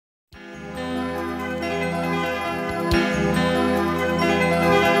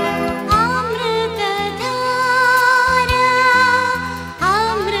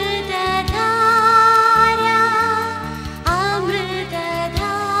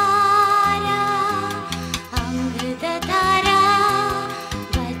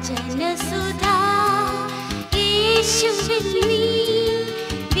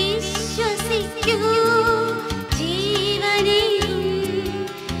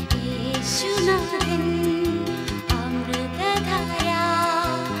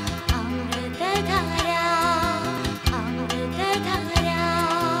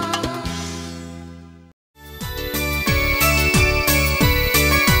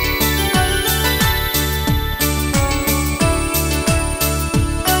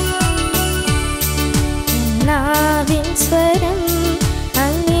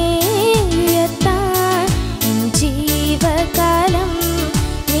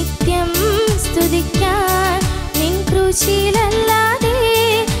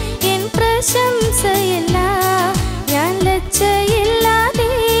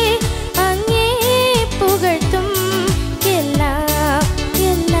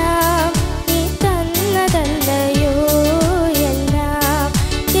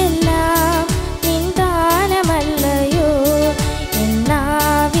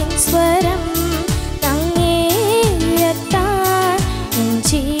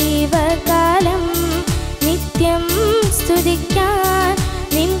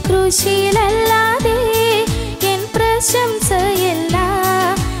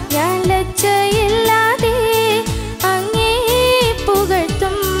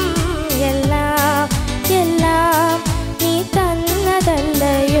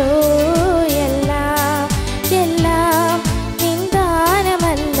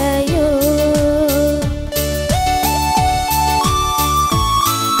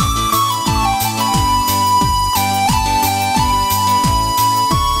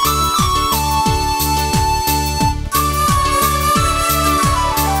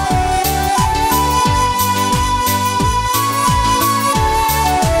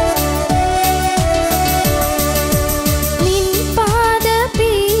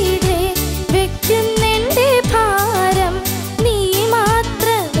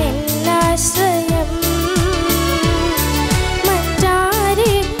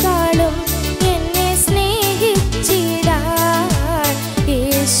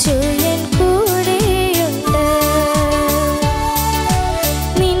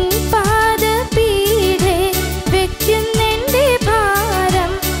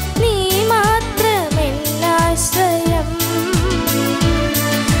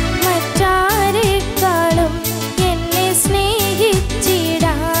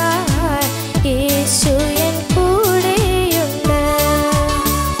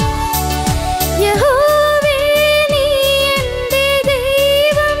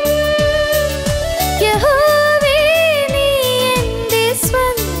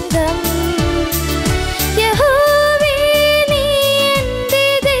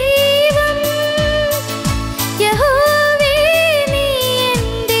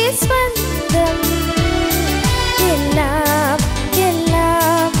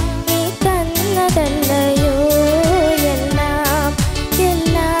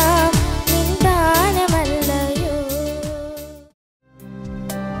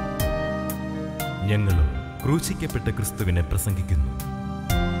ഞങ്ങളും ക്രൂശിക്കപ്പെട്ട ക്രിസ്തുവിനെ പ്രസംഗിക്കുന്നു.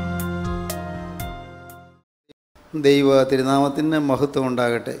 ദൈവ തിരുനാമത്തിന് മഹത്വം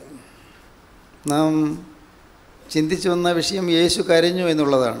ഉണ്ടാകട്ടെ. നാം ചിന്തിച്ചു വന്ന വിഷയം യേശു കരഞ്ഞു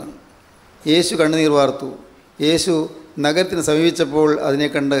എന്നുള്ളതാണ്. യേശു കണ്ണുനീർ വാർത്തു. യേശു നഗരത്തിന് സമീപിച്ചപ്പോൾ അതിനെ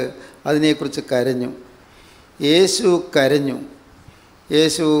കണ്ട് അതിനെക്കുറിച്ച് കരഞ്ഞു. യേശു കരഞ്ഞു.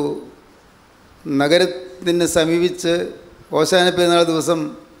 യേശു നഗരത്തിന് സമീപിച്ച് ഓശാന പെരുന്നാൾ ദിവസം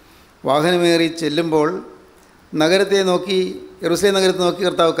വാഹനമേറി ചെല്ലുമ്പോൾ നഗരത്തെ നോക്കി, യെരൂശലേം നഗരത്തെ നോക്കി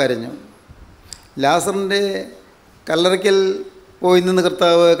കർത്താവ് കരഞ്ഞു. ലാസറിൻ്റെ കല്ലറയ്ക്കൽ പോയി നിന്ന്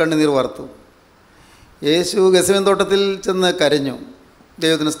കർത്താവ് കണ്ണുനീർ വാർത്തു. യേശു ഗെത്സമേൻ തോട്ടത്തിൽ ചെന്ന് കരഞ്ഞു.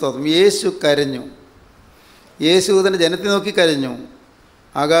 ദൈവത്തിന് സ്തോത്രം. യേശു കരഞ്ഞു. യേശു തൻ്റെ ജനത്തെ നോക്കി കരഞ്ഞു.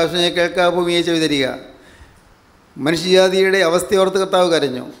 ആകാശനെ കേൾക്കാ, ഭൂമിയെ ചെവി തരിക. മനുഷ്യജാതിയുടെ അവസ്ഥയോർത്ത് കർത്താവ്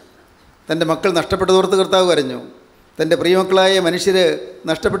കരഞ്ഞു. തൻ്റെ മക്കൾ നഷ്ടപ്പെട്ടതോർത്ത് കർത്താവ് കരഞ്ഞു. തൻ്റെ പ്രിയമക്കളായ മനുഷ്യർ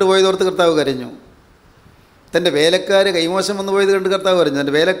നഷ്ടപ്പെട്ടു പോയതോർത്ത് കർത്താവ് കരഞ്ഞു. തൻ്റെ വേലക്കാർ കൈമോശം വന്നു പോയത് കണ്ട് കർത്താവ് കരഞ്ഞു.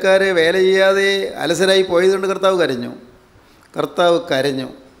 തൻ്റെ വേലക്കാർ വേല ചെയ്യാതെ അലസരായി പോയത് കൊണ്ട് കർത്താവ് കരഞ്ഞു. കർത്താവ് കരഞ്ഞു.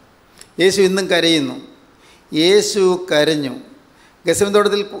 യേശു ഇന്നും കരയുന്നു. യേശു കരഞ്ഞു. ഗെത്സമേൻ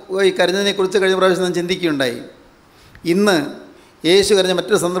തോട്ടത്തിൽ പോയി കരഞ്ഞതിനെക്കുറിച്ച് കഴിഞ്ഞ പ്രാവശ്യം നാം ചിന്തിക്കുകയുണ്ടായി. ഇന്ന് യേശു കരഞ്ഞ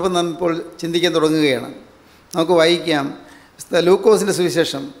മറ്റൊരു സന്ദർഭം നാം ഇപ്പോൾ ചിന്തിക്കാൻ തുടങ്ങുകയാണ്. നമുക്ക് വായിക്കാം വിശുദ്ധ ലൂക്കോസിൻ്റെ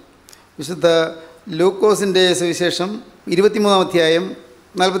സുവിശേഷം. വിശുദ്ധ ലൂക്കോസിൻ്റെ സുവിശേഷം 23-ാം അധ്യായം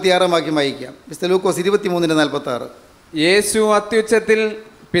 46-ാം വാക്യം വായിക്കാം. വിശുദ്ധ ലൂക്കോസ് 23:46. യേശു അത്യുച്ചത്തിൽ,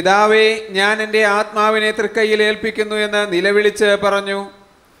 പിതാവേ, ഞാൻ എൻ്റെ ആത്മാവിനെ തൃക്കൈയിൽ ഏൽപ്പിക്കുന്നു എന്ന് നിലവിളിച്ച് പറഞ്ഞു.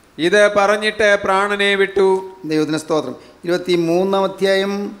 ഇത് പറഞ്ഞിട്ട് പ്രാണനെ വിട്ടു. ദൈവത്തിന് സ്തോത്രം. 23-ാം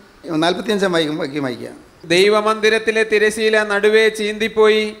അധ്യായം 45-ാം വാക്യം വായിക്കാം. ദൈവമന്ദിരത്തിലെ തിരശീല നടുവേ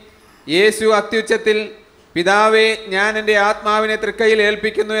ചീന്തിപ്പോയി. യേശു അത്യുച്ചത്തിൽ, പിതാവേ, ഞാൻ എൻ്റെ ആത്മാവിനെ തൃക്കൈയിൽ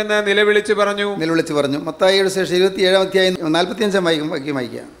ഏൽപ്പിക്കുന്നു എന്ന് നിലവിളിച്ചു പറഞ്ഞു. മത്തായിയുടെ ശേഷം 27 അധ്യായം 45 വാക്യം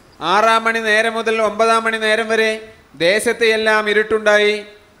വായിക്കാം. 6 മണി നേരം മുതൽ 9 മണി നേരം വരെ ദേശത്തെ എല്ലാം ഇരുട്ടുണ്ടായി.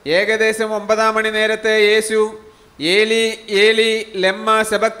 ഏകദേശം 9 മണി നേരത്തെ യേശു ഏലി ഏലി ലെമ്മ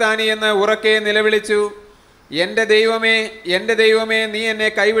സെബക്താനി എന്ന് ഉറക്കെ നിലവിളിച്ചു. എൻ്റെ ദൈവമേ, എൻ്റെ ദൈവമേ, നീ എന്നെ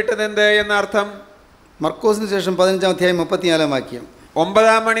കൈവിട്ടതെന്ത് എന്നർത്ഥം. മർക്കോസിന് ശേഷം 15 അധ്യായം 34 വാക്യം.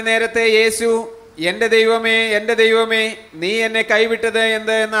 9 മണി നേരത്തെ യേശു എൻ്റെ ദൈവമേ, എൻ്റെ ദൈവമേ, നീ എന്നെ കൈവിട്ടത്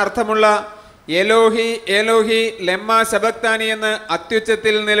എന്ത് എന്ന അർത്ഥമുള്ള എലോഹി എലോഹി ലെമ്മ സെബക്താനി എന്ന്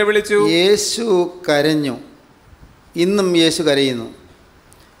അത്യുച്ചത്തിൽ നിലവിളിച്ചു. യേശു കരഞ്ഞു. ഇന്നും യേശു കരയുന്നു.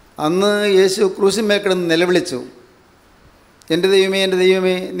 അന്ന് യേശു ക്രൂശിന്മേൽ കിടന്ന് നിലവിളിച്ചു, എൻ്റെ ദൈവമേ, എൻ്റെ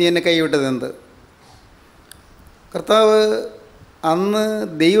ദൈവമേ, നീ എന്നെ കൈവിട്ടതെന്ത്. കർത്താവ് അന്ന്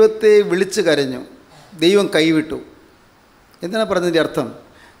ദൈവത്തെ വിളിച്ച് കരഞ്ഞു, ദൈവം കൈവിട്ടു. എന്താണ് പറഞ്ഞതിൻ്റെ അർത്ഥം?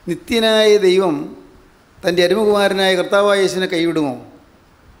 നിത്യനായ ദൈവം തൻ്റെ അരുമകുമാരനായ കർത്താവായ യേശുവിനെ കൈവിടുമോ?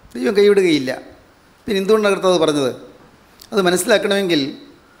 ദൈവം കൈവിടുകയില്ല. പിന്നെ എന്തുകൊണ്ടാണ് കർത്താവ് പറഞ്ഞത്? അത് മനസ്സിലാക്കണമെങ്കിൽ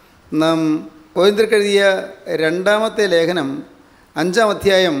നാം കൊരിന്ത്യർക്ക് എഴുതിയ 2-ാമത്തെ ലേഖനം 5-ാം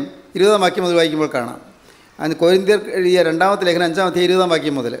അധ്യായം 20-ാം വാക്യം മുതൽ വായിക്കുമ്പോൾ കാണാം. കൊരിന്ത്യർക്ക് എഴുതിയ 2-ാമത്തെ ലേഖനം 5-ാം അധ്യായം 20-ാം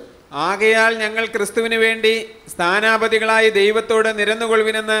വാക്യം മുതൽ. ആകയാൽ ഞങ്ങൾ ക്രിസ്തുവിന് വേണ്ടി സ്ഥാനാപതികളായി ദൈവത്തോട്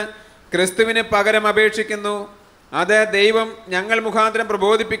നിരന്നുകൊള്ളുവിനെന്ന് ക്രിസ്തുവിന് പകരം അപേക്ഷിക്കുന്നു. അത് ദൈവം ഞങ്ങൾ മുഖാന്തരം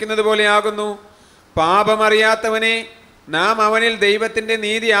പ്രബോധിപ്പിക്കുന്നത് പോലെയാകുന്നു. പാപമറിയാത്തവനെ നാം അവനിൽ ദൈവത്തിൻ്റെ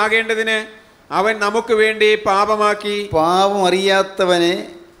നീതി ആകേണ്ടതിന് അവൻ നമുക്ക് വേണ്ടി പാപമാക്കി. പാപമറിയാത്തവനെ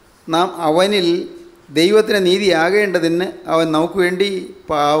നാം അവനിൽ ദൈവത്തിൻ്റെ നീതി ആകേണ്ടതിന് അവൻ നമുക്ക് വേണ്ടി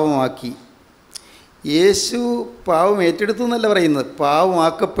പാപമാക്കി. യേശു പാപം ഏറ്റെടുത്തു എന്നല്ല പറയുന്നത്,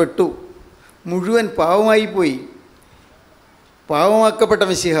 പാപമാക്കപ്പെട്ടു. മുഴുവൻ പാപമായിപ്പോയി. പാപമാക്കപ്പെട്ട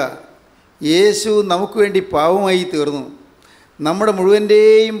മിശിഹ യേശു നമുക്ക് വേണ്ടി പാപമായി തീർന്നു. നമ്മുടെ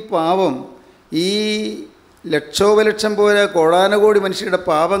മുഴുവൻ്റെയും പാപം, ഈ ലക്ഷോപലക്ഷം പോലെ കോടാനുകോടി മനുഷ്യരുടെ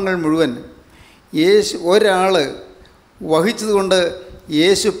പാപങ്ങൾ മുഴുവൻ യേശു ഒരാൾ വഹിച്ചതുകൊണ്ട്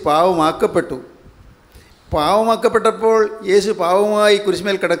യേശു പാപമാക്കപ്പെട്ടു. പാപമാക്കപ്പെട്ടപ്പോൾ യേശു പാപമായി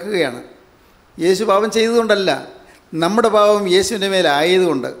കുരിശുമേൽ കിടക്കുകയാണ്. യേശു പാപം ചെയ്തതുകൊണ്ടല്ല, നമ്മുടെ പാപം യേശുവിൻ്റെ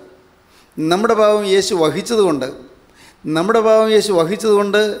മേലായതുകൊണ്ട്, നമ്മുടെ പാപം യേശു വഹിച്ചതുകൊണ്ട്, നമ്മുടെ പാപം യേശു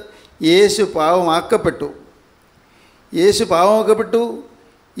വഹിച്ചതുകൊണ്ട് യേശു പാപമാക്കപ്പെട്ടു. യേശു പാപമാക്കപ്പെട്ടു.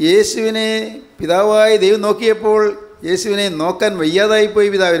 യേശുവിനെ പിതാവായ ദൈവം നോക്കിയപ്പോൾ യേശുവിനെ നോക്കാൻ വയ്യാതായിപ്പോയി.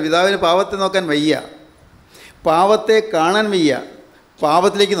 പിതാവിന് പാപത്തെ നോക്കാൻ വയ്യ, പാപത്തെ കാണാൻ വയ്യ,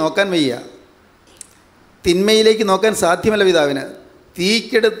 പാപത്തിലേക്ക് നോക്കാൻ വയ്യ, തിന്മയിലേക്ക് നോക്കാൻ സാധ്യമല്ല പിതാവിന്.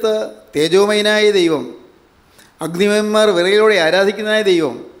 തീക്കെടുത്ത തേജോമയനായ ദൈവം, അഗ്നിമയന്മാർ വിറയിലൂടെ ആരാധിക്കുന്നതായ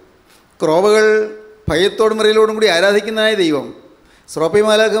ദൈവം, ക്രോവകൾ ഭയത്തോടും വിറയിലോടും കൂടി ആരാധിക്കുന്നതായ ദൈവം,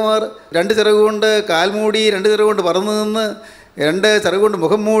 സ്രോപ്പിമാലാഖമാർ 2 ചിറകുകൊണ്ട് കാൽമൂടി 2 ചിറകുകൊണ്ട് പറന്നു നിന്ന് 2 ചിറകുകൊണ്ട്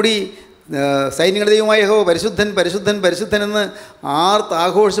മുഖം മൂടി സൈന്യങ്ങളുടെ ദൈവമായ യഹോവ പരിശുദ്ധൻ പരിശുദ്ധൻ പരിശുദ്ധൻ എന്ന്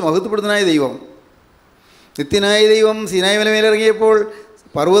ആഘോഷിച്ച് മഹത്വപ്പെടുന്നതായ ദൈവം, നിത്യനായ ദൈവം സീനായി മലമേലിറങ്ങിയപ്പോൾ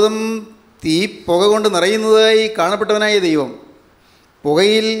പർവ്വതം തീ പുക കൊണ്ട് നിറയുന്നതായി കാണപ്പെട്ടവനായ ദൈവം,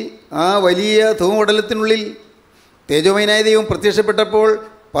 പുകയിൽ ആ വലിയ ധൂമപടലത്തിനുള്ളിൽ തേജോമയനായ ദൈവം പ്രത്യക്ഷപ്പെട്ടപ്പോൾ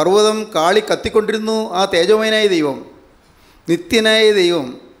പർവ്വതം കാളി കത്തിക്കൊണ്ടിരുന്നു. ആ തേജോമയനായ ദൈവം, നിത്യനായ ദൈവം,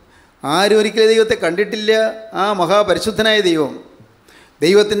 ആരും ഒരിക്കലും ദൈവത്തെ കണ്ടിട്ടില്ല. ആ മഹാപരിശുദ്ധനായ ദൈവം,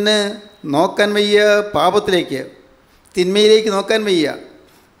 ദൈവത്തിന് നോക്കാൻ വയ്യ പാപത്തിലേക്ക്, തിന്മയിലേക്ക് നോക്കാൻ വയ്യ,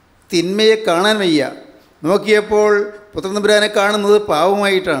 തിന്മയെ കാണാൻ വയ്യ. നോക്കിയപ്പോൾ പുത്രനമ്പുരാനെ കാണുന്നത്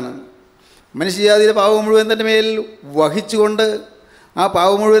പാപമായിട്ടാണ്. മനുഷ്യജാതിയുടെ പാപം മുഴുവൻ തന്നെ മേൽ വഹിച്ചുകൊണ്ട്, ആ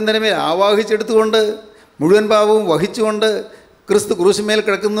പാപം മുഴുവൻ തന്നെ മേൽ ആവാഹിച്ചെടുത്തുകൊണ്ട്, മുഴുവൻ പാപവും വഹിച്ചുകൊണ്ട് ക്രിസ്തു ക്രൂശിന്മേൽ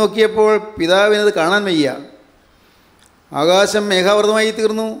കിടക്കുന്നു. നോക്കിയപ്പോൾ പിതാവിനത് കാണാൻ വയ്യ. ആകാശം മേഘാവൃതമായി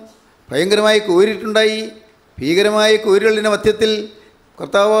തീർന്നു. ഭയങ്കരമായി കൂരിട്ടുണ്ടായി. ഭീകരമായ കൂരികളുടെ മധ്യത്തിൽ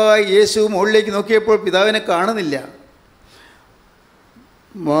കർത്താവായ യേശു മുകളിലേക്ക് നോക്കിയപ്പോൾ പിതാവിനെ കാണുന്നില്ല.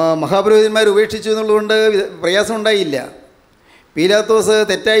 മഹാപുരോഹിതന്മാർ ഉപേക്ഷിച്ചു എന്നുള്ളതുകൊണ്ട് പ്രയാസമുണ്ടായില്ല. പീലാത്തോസ്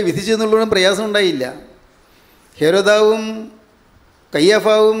തെറ്റായി വിധിച്ചു എന്നുള്ളതുകൊണ്ടും പ്രയാസമുണ്ടായില്ല. ഹെരോദാവും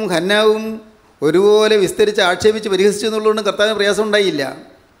കയ്യാഫാവും ഹന്നാവും ഒരുപോലെ വിസ്തരിച്ച് ആക്ഷേപിച്ച് പരിഹസിച്ചു എന്നുള്ളതുകൊണ്ടും കർത്താവിന് പ്രയാസമുണ്ടായില്ല.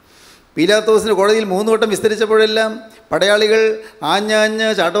 പീലാത്തോസിന് കോടതിയിൽ 3 വട്ടം വിസ്തരിച്ചപ്പോഴെല്ലാം പടയാളികൾ ആഞ്ഞാഞ്ഞ്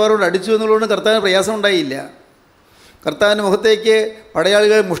ചാട്ടവാറോട് അടിച്ചു എന്നുള്ളതുകൊണ്ട് കർത്താവിന് പ്രയാസമുണ്ടായില്ല. കർത്താവിൻ്റെ മുഖത്തേക്ക്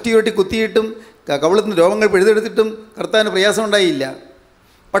പടയാളികൾ മുഷ്ടിയൊട്ടി കുത്തിയിട്ടും കവിളത്തിന് രോമങ്ങൾ പിഴുതെടുത്തിട്ടും കർത്താവിന് പ്രയാസമുണ്ടായില്ല.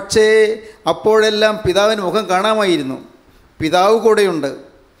 പക്ഷേ അപ്പോഴെല്ലാം പിതാവിന് മുഖം കാണാമായിരുന്നു. പിതാവ് കൂടെയുണ്ട്.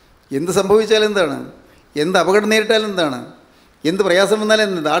 എന്ത് സംഭവിച്ചാൽ എന്താണ്, എന്ത് അപകടം നേരിട്ടാൽ എന്താണ്, എന്ത് പ്രയാസം വന്നാൽ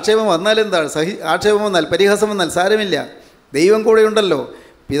എന്ത്, ആക്ഷേപം വന്നാൽ എന്താണ്, ആക്ഷേപം വന്നാൽ പരിഹാസം വന്നാൽ സാരമില്ല, ദൈവം കൂടെയുണ്ടല്ലോ,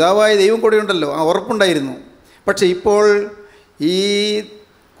 പിതാവായ ദൈവം കൂടെയുണ്ടല്ലോ, ആ ഉറപ്പുണ്ടായിരുന്നു. പക്ഷേ ഇപ്പോൾ ഈ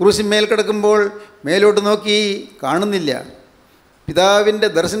ക്രൂശിന്മേൽ കിടക്കുമ്പോൾ മേലോട്ട് നോക്കി കാണുന്നില്ല, പിതാവിൻ്റെ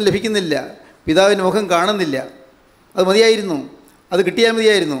ദർശനം ലഭിക്കുന്നില്ല. പിതാവിൻ്റെ മുഖം കാണുന്നില്ല. അത് മതിയായിരുന്നു, അത് കിട്ടിയാൽ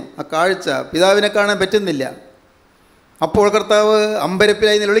മതിയായിരുന്നു. ആ കാഴ്ച പിതാവിനെ കാണാൻ പറ്റുന്നില്ല. അപ്പോൾ കർത്താവ്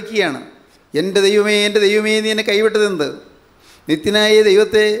അമ്പരപ്പിലായി നിലവിളിക്കുകയാണ്, എൻ്റെ ദൈവമേ, എൻ്റെ ദൈവമേ, നീ എന്നെ കൈവിട്ടതെന്ത്? നിത്യനായ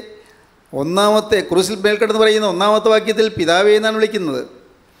ദൈവത്തെ ഒന്നാമത്തെ ക്രൂശിൽ മേൽക്കടന്ന് പറയുന്ന ഒന്നാമത്തെ വാക്യത്തിൽ പിതാവേ എന്നാണ് വിളിക്കുന്നത്.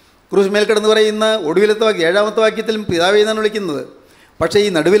 ക്രൂശ് മേൽക്കടന്ന് പറയുന്ന ഒടുവിലത്തെ വാക്യം 7ാമത്തെ വാക്യത്തിലും പിതാവേ എന്നാണ് വിളിക്കുന്നത്. പക്ഷേ ഈ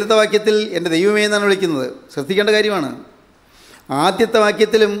നടുവിലത്തെ വാക്യത്തിൽ എൻ്റെ ദൈവമേ എന്നാണ് വിളിക്കുന്നത്. ശ്രദ്ധിക്കേണ്ട കാര്യമാണ്. ആദ്യത്തെ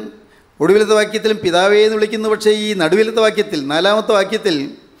വാക്യത്തിലും ഒടുവിലത്തെ വാക്യത്തിലും പിതാവേ എന്ന് വിളിക്കുന്നു. പക്ഷേ ഈ നടുവിലത്തെ വാക്യത്തിൽ 4ാമത്തെ വാക്യത്തിൽ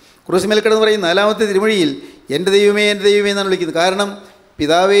ക്രൂശ് മേൽക്കടന്ന് പറയുന്ന 4ാമത്തെ തിരുമൊഴിയിൽ എൻ്റെ ദൈവമേ, എൻ്റെ ദൈവമേ എന്നാണ് വിളിക്കുന്നത്. കാരണം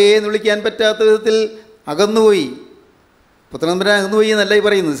പിതാവേ എന്ന് വിളിക്കാൻ പറ്റാത്ത വിധത്തിൽ അകന്നുപോയി. പുത്രനമ്പുരാൻ അകന്നുപോയി എന്നല്ല ഈ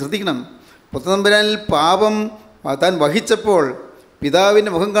പറയുന്നത്. ശ്രദ്ധിക്കണം. പുത്രനമ്പുരാനിൽ പാപം താൻ വഹിച്ചപ്പോൾ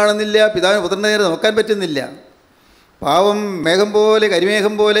പിതാവിൻ്റെ മുഖം കാണുന്നില്ല, പിതാവിന് പുത്രൻ്റെ നേരെ നോക്കാൻ പറ്റുന്നില്ല. പാവം മേഘം പോലെ,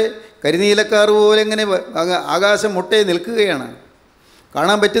 കരിമേഘം പോലെ, കരിനീലക്കാറ് പോലെ ഇങ്ങനെ ആകാശം മുട്ടയെ നിൽക്കുകയാണ്.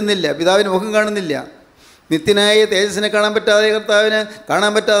 കാണാൻ പറ്റുന്നില്ല, പിതാവിന് മുഖം കാണുന്നില്ല. നിത്യനായ തേജസ്സിനെ കാണാൻ പറ്റാതെ, കർത്താവിന്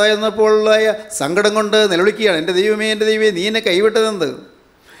കാണാൻ പറ്റാതെ എന്നപ്പോഴുള്ള സങ്കടം കൊണ്ട് നിലവിളിക്കുകയാണ്, എൻ്റെ ദൈവമേ, എൻ്റെ ദൈവമേ, നീ എന്നെ കൈവിട്ടതെന്ത്?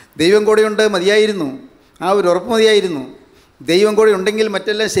 ദൈവം കൂടെയുണ്ട്, മതിയായിരുന്നു. ആ ഒരു ഉറപ്പ് മതിയായിരുന്നു. ദൈവം കൂടെ ഉണ്ടെങ്കിൽ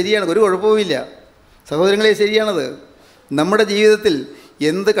മറ്റെല്ലാം ശരിയാണ്, ഒരു കുഴപ്പവുമില്ല. സഹോദരങ്ങളെ, ശരിയാണത്. നമ്മുടെ ജീവിതത്തിൽ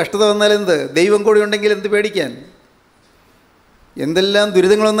എന്ത് കഷ്ടത വന്നാലെന്ത്? ദൈവം കൂടെ ഉണ്ടെങ്കിൽ എന്ത് പേടിക്കാൻ? എന്തെല്ലാം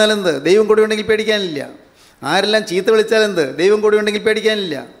ദുരിതങ്ങൾ വന്നാലെന്ത്? ദൈവം കൂടെ ഉണ്ടെങ്കിൽ പേടിക്കാനില്ല. ആരെല്ലാം ചീത്ത വിളിച്ചാലെന്ത്? ദൈവം കൂടെ ഉണ്ടെങ്കിൽ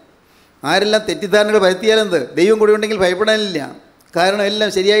പേടിക്കാനില്ല. ആരെല്ലാം തെറ്റിദ്ധാരണകൾ വരുത്തിയാലെന്ത്? ദൈവം കൂടെ ഉണ്ടെങ്കിൽ ഭയപ്പെടാനില്ല. കാരണം എല്ലാം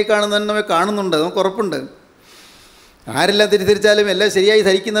ശരിയായി കാണുന്നവൻ നമ്മെ കാണുന്നുണ്ട്, നമുക്ക് ഉറപ്പുണ്ട്. ആരെല്ലാം തെറ്റിദ്ധരിച്ചാലും എല്ലാം ശരിയായി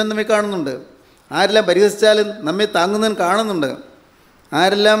ധരിക്കുന്നവൻ നമ്മെ കാണുന്നുണ്ട്. ആരെല്ലാം പരിഹസിച്ചാലും നമ്മെ താങ്ങുന്നവൻ കാണുന്നുണ്ട്.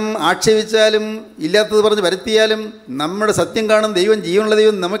 ആരെല്ലാം ആക്ഷേപിച്ചാലും ഇല്ലാത്തത് പറഞ്ഞ് വരുത്തിയാലും നമ്മുടെ സത്യം കാണും ദൈവം, ജീവനുള്ള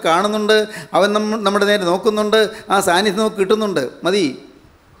ദൈവം നമ്മെ കാണുന്നുണ്ട്. അവൻ നമ്മുടെ നേരെ നോക്കുന്നുണ്ട്. ആ സാന്നിധ്യം നമുക്ക് കിട്ടുന്നുണ്ട്. മതി.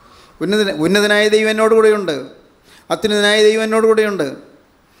 ഉന്നതനായ ദൈവം എന്നോട് കൂടെയുണ്ട്. അത്യുന്നതനായ ദൈവം എന്നോട് കൂടെയുണ്ട്.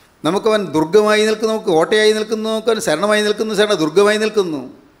 നമുക്കവൻ ദുർഗമായി നിൽക്കുന്നു, കോട്ടയായി നിൽക്കുന്നു, നമുക്കവൻ ശരണമായി നിൽക്കുന്നു, ശരണ ദുർഗമായി നിൽക്കുന്നു,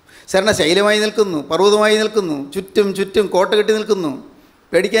 ശരണശൈലമായി നിൽക്കുന്നു, പർവ്വതമായി നിൽക്കുന്നു, ചുറ്റും ചുറ്റും കോട്ട കെട്ടി നിൽക്കുന്നു.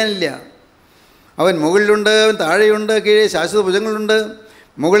 പേടിക്കാനില്ല. അവൻ മുകളിലുണ്ട്, അവൻ താഴെയുണ്ട്, കീഴേ ശാശ്വത ഭുജങ്ങളുണ്ട്.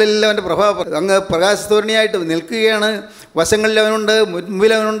 മുകളിൽ അവൻ്റെ അങ്ങ് പ്രകാശത്തോരണിയായിട്ട് നിൽക്കുകയാണ്. വശങ്ങളിൽ അവനുണ്ട്,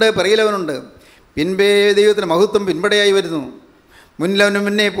 മുമ്പിലവനുണ്ട്, പിറകിലവനുണ്ട്. പിൻപേ ദൈവത്തിൻ്റെ മഹത്വം പിൻപടയായി വരുന്നു. മുന്നിലവനും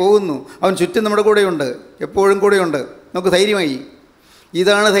മുന്നേ പോകുന്നു. അവൻ ചുറ്റും നമ്മുടെ കൂടെയുണ്ട്, എപ്പോഴും കൂടെയുണ്ട്. നമുക്ക് ധൈര്യമായി.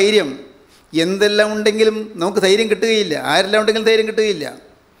 ഇതാണ് ധൈര്യം. എന്തെല്ലാം ഉണ്ടെങ്കിലും നമുക്ക് ധൈര്യം കിട്ടുകയില്ല. ആരെല്ലാം ഉണ്ടെങ്കിലും ധൈര്യം കിട്ടുകയില്ല.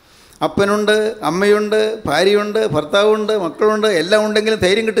 അപ്പനുണ്ട്, അമ്മയുണ്ട്, ഭാര്യയുണ്ട്, ഭർത്താവുണ്ട്, മക്കളുണ്ട്, എല്ലാം ഉണ്ടെങ്കിലും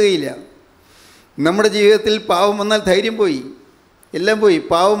ധൈര്യം കിട്ടുകയില്ല. നമ്മുടെ ജീവിതത്തിൽ പാവം വന്നാൽ ധൈര്യം പോയി, എല്ലാം പോയി.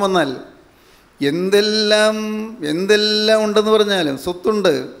 പാവം വന്നാൽ എന്തെല്ലാം ഉണ്ടെന്ന് പറഞ്ഞാലും,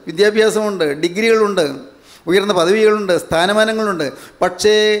 സ്വത്തുണ്ട്, വിദ്യാഭ്യാസമുണ്ട്, ഡിഗ്രികളുണ്ട്, ഉയർന്ന പദവികളുണ്ട്, സ്ഥാനമാനങ്ങളുണ്ട്.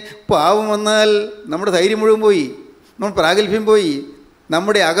 പക്ഷേ പാവം വന്നാൽ നമ്മുടെ ധൈര്യം മുഴുവൻ പോയി, നമ്മുടെ പ്രാഗൽഭ്യം പോയി.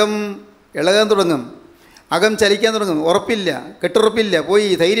 നമ്മുടെ അകം ഇളകാൻ തുടങ്ങും, അകം ചലിക്കാൻ തുടങ്ങും. ഉറപ്പില്ല, കെട്ടുറപ്പില്ല, പോയി,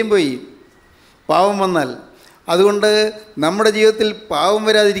 ധൈര്യം പോയി പാവം വന്നാൽ. അതുകൊണ്ട് നമ്മുടെ ജീവിതത്തിൽ പാവം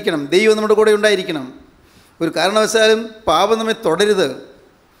വരാതിരിക്കണം. ദൈവം നമ്മുടെ കൂടെ ഉണ്ടായിരിക്കണം. ഒരു കാരണവശാലും പാപം നമ്മെ തുടരുത്.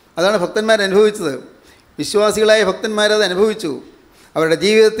 അതാണ് ഭക്തന്മാർ അനുഭവിച്ചത്. വിശ്വാസികളായ ഭക്തന്മാരത് അനുഭവിച്ചു. അവരുടെ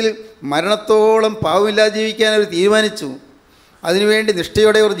ജീവിതത്തിൽ മരണത്തോളം പാവമില്ലാതെ ജീവിക്കാൻ അവർ തീരുമാനിച്ചു. അതിനുവേണ്ടി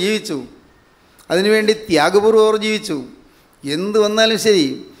നിഷ്ഠയോടെ അവർ ജീവിച്ചു. അതിനുവേണ്ടി ത്യാഗപൂർവ്വം അവർ ജീവിച്ചു. എന്ത് വന്നാലും ശരി,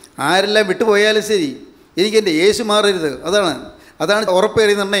 ആരെല്ലാം വിട്ടുപോയാലും ശരി, എനിക്കെൻ്റെ യേശു മാറരുത്. അതാണ്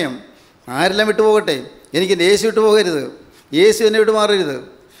ഉറപ്പേറിയ നിർണയം. ആരെല്ലാം വിട്ടുപോകട്ടെ, എനിക്കെൻ്റെ യേശു വിട്ടു പോകരുത്. യേശു എന്നെ വിട്ടു മാറരുത്.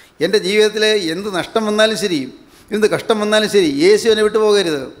 എൻ്റെ ജീവിതത്തിൽ എന്ത് നഷ്ടം വന്നാലും ശരി, എന്ത് കഷ്ടം വന്നാലും ശരി, യേശു എന്നെ വിട്ടു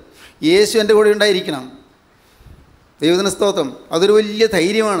പോകരുത്. യേശു എൻ്റെ കൂടെ ഉണ്ടായിരിക്കണം. ദൈവത്തിന് സ്തോത്രം. അതൊരു വലിയ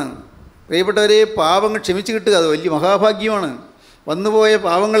ധൈര്യമാണ്. പ്രിയപ്പെട്ടവരെ, പാപങ്ങൾ ക്ഷമിച്ച് കിട്ടുക അത് വലിയ മഹാഭാഗ്യമാണ്. വന്നുപോയ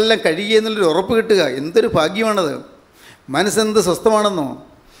പാപങ്ങളെല്ലാം കഴുകി എന്നുള്ളൊരു ഉറപ്പ് കിട്ടുക എന്തൊരു ഭാഗ്യമാണത്. മനസ്സെന്ത് സ്വസ്ഥമാണെന്നോ,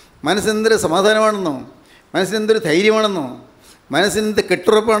 മനസ്സെന്തൊരു സമാധാനമാണെന്നോ, മനസ്സിനെന്തൊരു ധൈര്യമാണെന്നോ, മനസ്സിനെന്ത്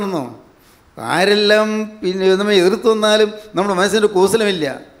കെട്ടുറപ്പാണെന്നോ. ആരെല്ലാം നമ്മെ എതിർത്ത് വന്നാലും നമ്മുടെ മനസ്സിനൊരു കൂസലമില്ല.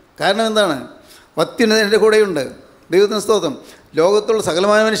 കാരണം എന്താണ്? അത്യുന്നതൻ്റെ കൂടെയുണ്ട്. ദൈവത്തിന് സ്തോത്രം. ലോകത്തുള്ള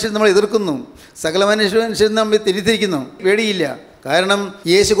സകലമായ മനുഷ്യർ നമ്മൾ എതിർക്കുന്നു, സകല മനുഷ്യൻ നമ്മൾ തിരിച്ചിരിക്കുന്നു. പേടിയില്ല. കാരണം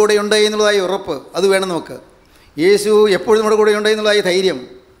യേശു കൂടെയുണ്ട് എന്നുള്ളതായി ഉറപ്പ്. അത് വേണം നമുക്ക്. യേശു എപ്പോഴും നമ്മുടെ കൂടെയുണ്ട് എന്നുള്ളതായി ധൈര്യം.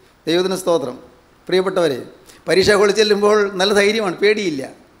 ദൈവത്തിന് സ്തോത്രം. പ്രിയപ്പെട്ടവരെ, പരീക്ഷ ഹോളിൽ ചെല്ലുമ്പോൾ നല്ല ധൈര്യമാണ്, പേടിയില്ല.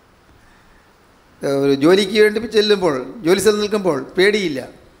 ഒരു ജോലിക്ക് വേണ്ടി ചെല്ലുമ്പോൾ, ജോലി സ്ഥലത്ത് നിൽക്കുമ്പോൾ പേടിയില്ല.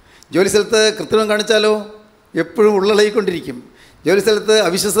 ജോലി സ്ഥലത്ത് കൃത്രിമം കാണിച്ചാലോ എപ്പോഴും ഉള്ളളയിക്കൊണ്ടിരിക്കും. ജോലി സ്ഥലത്ത്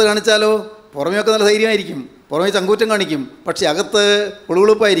അവിശ്വസത കാണിച്ചാലോ പുറമെയൊക്കെ നല്ല ധൈര്യമായിരിക്കും, പുറമേ ചങ്കൂറ്റം കാണിക്കും, പക്ഷേ അകത്ത്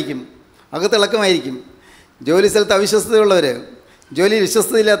ഉളുകുളുപ്പായിരിക്കും, അകത്ത് ഇളക്കമായിരിക്കും. ജോലി സ്ഥലത്ത് അവിശ്വസ്തതയുള്ളവർ, ജോലിയിൽ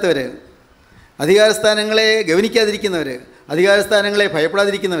വിശ്വസ്തയില്ലാത്തവർ, അധികാരസ്ഥാനങ്ങളെ ഗവനിക്കാതിരിക്കുന്നവർ, അധികാരസ്ഥാനങ്ങളെ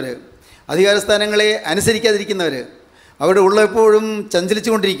ഭയപ്പെടാതിരിക്കുന്നവർ, അധികാരസ്ഥാനങ്ങളെ അനുസരിക്കാതിരിക്കുന്നവർ, അവരുടെ ഉള്ളെപ്പോഴും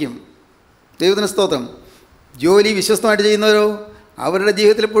ചഞ്ചലിച്ചു കൊണ്ടിരിക്കും. ദൈവത്തിന് സ്തോത്രം. ജോലി വിശ്വസ്തമായിട്ട് ചെയ്യുന്നവരോ അവരുടെ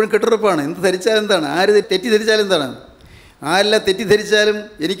ജീവിതത്തിൽ എപ്പോഴും കെട്ടുറപ്പാണ്. എന്ത് ധരിച്ചാൽ എന്താണ്, ആര് തെറ്റിദ്ധരിച്ചാൽ എന്താണ്, ആരെല്ലാം തെറ്റിദ്ധരിച്ചാലും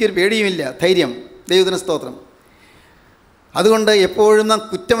എനിക്കൊരു പേടിയുമില്ല, ധൈര്യം. ദൈവത്തിന് സ്തോത്രം. അതുകൊണ്ട് എപ്പോഴും നാം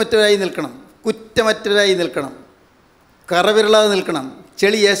കുറ്റമറ്റവരായി നിൽക്കണം, കുറ്റമറ്റവരായി നിൽക്കണം, കറവിരളാതെ നിൽക്കണം,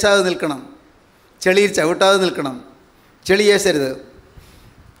 ചെളി ഏശാതെ നിൽക്കണം, ചെളിയിൽ ചവിട്ടാതെ നിൽക്കണം, ചെളി ഏശരുത്.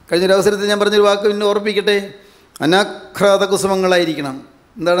 കഴിഞ്ഞൊരവസരത്തിൽ ഞാൻ പറഞ്ഞൊരു വാക്ക് പിന്നെ ഓർപ്പിക്കട്ടെ, അനാഘ്രാത കുസുമങ്ങളായിരിക്കണം.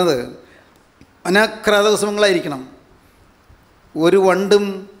 എന്താണത്? അനാഘ്രാത കുസുമങ്ങളായിരിക്കണം. ഒരു വണ്ടും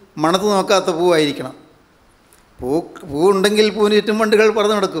മണത്ത് നോക്കാത്ത പൂവായിരിക്കണം. പൂവുണ്ടെങ്കിൽ പൂവിന് ചുറ്റും വണ്ടുകൾ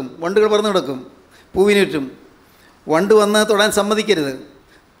പറന്ന് നടക്കും. പൂവിന് ചുറ്റും വണ്ട് വന്ന് തൊടാൻ സമ്മതിക്കരുത്,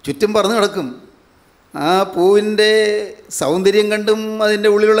 ചുറ്റും പറന്ന് നടക്കും. ആ പൂവിൻ്റെ സൗന്ദര്യം കണ്ടും അതിൻ്റെ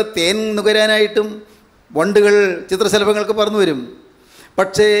ഉള്ളിലുള്ള തേൻ നുകരാനായിട്ടും വണ്ടുകൾ ചിത്രശലഭങ്ങൾക്ക് പറന്നു വരും.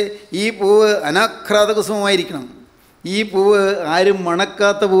 പക്ഷേ ഈ പൂവ് അനാഘ്രാത കുസുമമായിരിക്കണം. ഈ പൂവ് ആരും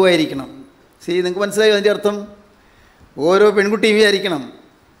മണക്കാത്ത പൂവായിരിക്കണം. നിങ്ങൾക്ക് മനസ്സിലായോ അതിൻ്റെ അർത്ഥം? ഓരോ പെൺകുട്ടിയും വിചാരിക്കണം,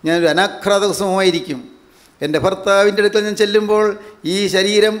 ഞാനൊരു അനാഘ്രാത കുസുമമായിരിക്കും. എൻ്റെ ഭർത്താവിൻ്റെ അടുക്കൽ ഞാൻ ചെല്ലുമ്പോൾ ഈ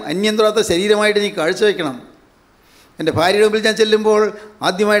ശരീരം അന്യം തൊടാത്ത ശരീരമായിട്ട് എനിക്ക് കാഴ്ചവെക്കണം. എൻ്റെ ഭാര്യയുടെ മുമ്പിൽ ഞാൻ ചെല്ലുമ്പോൾ,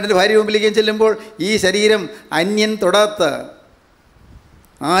 ആദ്യമായിട്ട് എൻ്റെ ഭാര്യയുടെ മുമ്പിലേക്ക് ഞാൻ ചെല്ലുമ്പോൾ ഈ ശരീരം അന്യൻ തൊടാത്ത,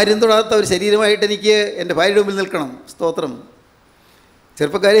 ആരും തൊടാത്ത ഒരു ശരീരമായിട്ട് എനിക്ക് എൻ്റെ ഭാര്യയുടെ മുമ്പിൽ നിൽക്കണം. സ്തോത്രം.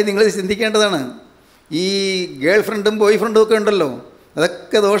 ചെറുപ്പക്കാരെ, നിങ്ങൾ ചിന്തിക്കേണ്ടതാണ്. ഈ ഗേൾ ഫ്രണ്ടും ബോയ് ഫ്രണ്ടും ഒക്കെ ഉണ്ടല്ലോ,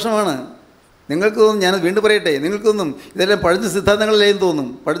 അതൊക്കെ ദോഷമാണ്. നിങ്ങൾക്ക് തോന്നും, ഞാനത് വീണ്ടും പറയട്ടെ, നിങ്ങൾക്ക് തോന്നും ഇതെല്ലാം പഴഞ്ഞ സിദ്ധാന്തങ്ങളല്ലേന്ന് തോന്നും.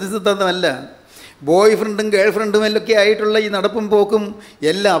 പഴഞ്ഞ സിദ്ധാന്തമല്ല. ബോയ് ഫ്രണ്ടും ഗേൾ ഫ്രണ്ടും എല്ലൊക്കെ ആയിട്ടുള്ള ഈ നടപ്പും പോക്കും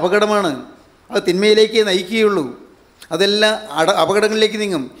എല്ലാം അപകടമാണ്. അത് തിന്മയിലേക്ക് നയിക്കുകയുള്ളൂ. അതെല്ലാം അപകടങ്ങളിലേക്ക്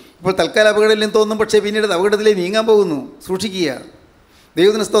നീങ്ങും. ഇപ്പോൾ തൽക്കാലം അപകടമില്ലെന്ന് തോന്നും, പക്ഷേ പിന്നീട് അപകടത്തിലേക്ക് നീങ്ങാൻ പോകുന്നു. സൂക്ഷിക്കുക.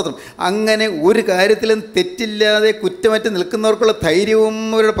 ദൈവത്തിന് സ്തോത്രം. അങ്ങനെ ഒരു കാര്യത്തിലും തെറ്റില്ലാതെ കുറ്റമറ്റ് നിൽക്കുന്നവർക്കുള്ള ധൈര്യവും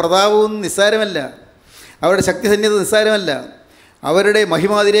അവരുടെ പ്രതാപവും നിസ്സാരമല്ല. അവരുടെ ശക്തിസന്യത നിസ്സാരമല്ല. അവരുടെ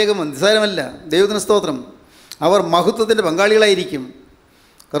മഹിമാതിരേകം നിസ്സാരമല്ല. ദൈവത്തിന് സ്തോത്രം. അവർ മഹത്വത്തിൻ്റെ പങ്കാളികളായിരിക്കും.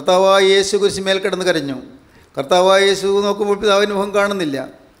 കർത്താവായ യേശു കുരിശ് മേൽ കിടന്ന് കരഞ്ഞു. കർത്താവായ യേശു നോക്കുമ്പോൾ പിതാവിൻ്റെ മുഖം കാണുന്നില്ല.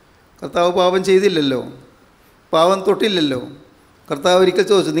 കർത്താവ് പാപം ചെയ്തില്ലല്ലോ, പാവം തൊട്ടില്ലല്ലോ. കർത്താവ് ഒരിക്കൽ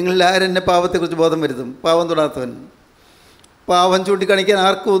ചോദിച്ചു, നിങ്ങളിൽ ആരെന്നെ പാപത്തെക്കുറിച്ച് ബോധം വരുത്തും? പാവം തൊടാത്തവൻ. പാവം ചൂണ്ടിക്കാണിക്കാൻ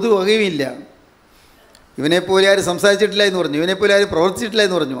ആർക്കും ഒരു വകയുമില്ല. ഇവനെപ്പോലെ ആരും സംസാരിച്ചിട്ടില്ല എന്ന് പറഞ്ഞു, ഇവനെപ്പോലെ ആരും പ്രവർത്തിച്ചിട്ടില്ല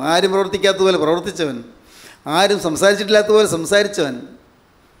എന്ന് പറഞ്ഞു. ആരും പ്രവർത്തിക്കാത്തതുപോലെ പ്രവർത്തിച്ചവൻ, ആരും സംസാരിച്ചിട്ടില്ലാത്തതുപോലെ സംസാരിച്ചവൻ,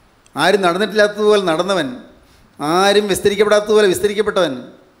 ആരും നടന്നിട്ടില്ലാത്തതുപോലെ നടന്നവൻ, ആരും വിസ്തരിക്കപ്പെടാത്തതുപോലെ വിസ്തരിക്കപ്പെട്ടവൻ.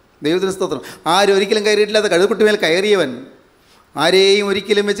 ദൈവത്തിന് സ്തോത്രം. ആരും ഒരിക്കലും കയറിയിട്ടില്ലാത്ത കഴുകുട്ടിമേൽ കയറിയവൻ, ആരെയും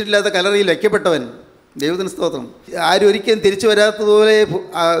ഒരിക്കലും വെച്ചിട്ടില്ലാത്ത കലറിയിൽ വയ്ക്കപ്പെട്ടവൻ. ദൈവത്തിന് സ്തോത്രം. ആരും ഒരിക്കലും തിരിച്ചു വരാത്തതുപോലെ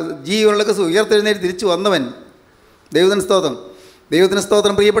ജീവനുള്ളൊക്കെ ഉയർത്തെഴുന്നേറ്റ് തിരിച്ചു വന്നവൻ. ദൈവത്തിന് സ്തോത്രം. ദൈവത്തിന്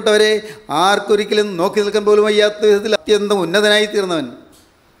സ്തോത്രം. പ്രിയപ്പെട്ടവരെ, ആർക്കൊരിക്കലും നോക്കി നിൽക്കാൻ പോലും വയ്യാത്ത വിധത്തിൽ അത്യന്തം ഉന്നതനായി തീർന്നവൻ.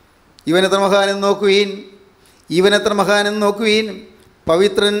 ഇവനെത്ര മഹാനെന്ന് നോക്കുവീൻ, ഇവനെത്ര മഹാനെന്ന് നോക്കുവീൻ.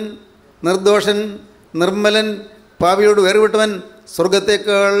 പവിത്രൻ, നിർദോഷൻ, നിർമ്മലൻ, പാപിയോട് വേർവിട്ടവൻ,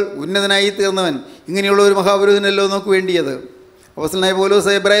 സ്വർഗത്തേക്കാൾ ഉന്നതനായി തീർന്നവൻ. ഇങ്ങനെയുള്ള ഒരു മഹാപുരുഷനല്ലോ നോക്ക് വേണ്ടിയത്. അപ്പോസ്തലനായ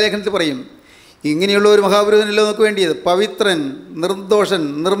പൗലോസ് എബ്രായ ലേഖനത്തിൽ പറയും, ഇങ്ങനെയുള്ള ഒരു മഹാപുരുഷനല്ലോ നോക്ക് വേണ്ടിയത്. പവിത്രൻ, നിർദോഷൻ,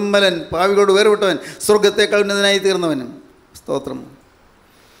 നിർമ്മലൻ, പാപികളോട് വേർവിട്ടവൻ, സ്വർഗത്തേക്കാൾ ഉന്നതനായി തീർന്നവൻ. സ്തോത്രം.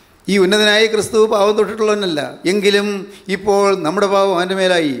 ഈ ഉന്നതനായ ക്രിസ്തു പാവം തൊട്ടിട്ടുള്ളവനല്ല. എങ്കിലും ഇപ്പോൾ നമ്മുടെ പാവം അവൻ്റെ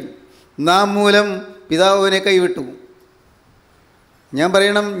മേലായി. നാം മൂലം പിതാവ് അവനെ കൈവിട്ടു. ഞാൻ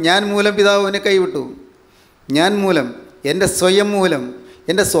പറയണം, ഞാൻ മൂലം പിതാവ് അവനെ കൈവിട്ടു. ഞാൻ മൂലം, എൻ്റെ സ്വയം മൂലം,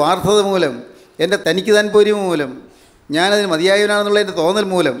 എൻ്റെ സ്വാർത്ഥത മൂലം, എൻ്റെ തനിക്ക് താൻ പോരും മൂലം, ഞാനതിന് മതിയായവനാണെന്നുള്ള എൻ്റെ തോന്നൽ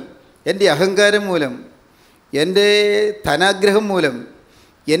മൂലം, എൻ്റെ അഹങ്കാരം മൂലം, എൻ്റെ ധനാഗ്രഹം മൂലം,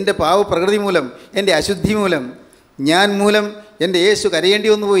 എൻ്റെ പാവപ്രകൃതി മൂലം, എൻ്റെ അശുദ്ധി മൂലം, ഞാൻ മൂലം എൻ്റെ യേശു കരയേണ്ടി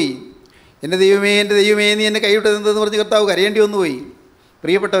വന്നുപോയി. എൻ്റെ ദൈവമേ, എൻ്റെ ദൈവമേ, നീ എന്നെ കൈവിട്ടതെന്തെന്ന് പറഞ്ഞ് കർത്താവ് കരയേണ്ടി വന്നുപോയി.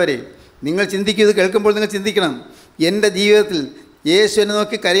 പ്രിയപ്പെട്ടവരെ, നിങ്ങൾ ചിന്തിക്കും, ഇത് കേൾക്കുമ്പോൾ നിങ്ങൾ ചിന്തിക്കണം, എൻ്റെ ജീവിതത്തിൽ യേശു എന്നെ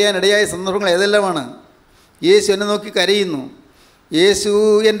നോക്കി കരയാനിടയായ സന്ദർഭങ്ങൾ ഏതെല്ലാമാണ്? യേശു എന്നെ നോക്കി കരയുന്നു. യേശു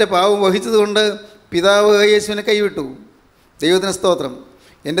എൻ്റെ പാവം വഹിച്ചതുകൊണ്ട് പിതാവ് യേശുവിനെ കൈവിട്ടു. ദൈവത്തിന് സ്തോത്രം.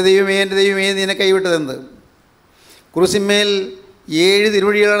 എൻ്റെ ദൈവമേ, എൻ്റെ ദൈവമേ, നീ എന്നെ കൈവിട്ടതെന്ത്? ക്രൂശിന്മേൽ 7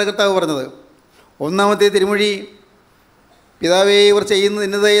 തിരുമൊഴികളാണ് കർത്താവ് പറഞ്ഞത്. ഒന്നാമത്തെ തിരുമൊഴി, പിതാവേ, ഇവർ ചെയ്യുന്നത്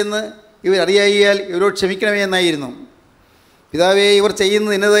ഇന്നതെന്ന് ഇവരറിയായിയാൽ ഇവരോട് ക്ഷമിക്കണമേ എന്നായിരുന്നു. പിതാവേ, ഇവർ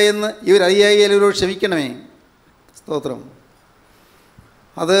ചെയ്യുന്നത് ഇന്നതെന്ന് ഇവരറിയായിയാൽ ഇവരോട് ക്ഷമിക്കണമേ. സ്തോത്രം.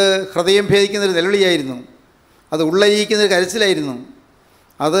 അത് ഹൃദയം ഭേദിക്കുന്നൊരു നിലവിളിയായിരുന്നു. അത് ഉള്ളയിക്കുന്നൊരു കരച്ചിലായിരുന്നു.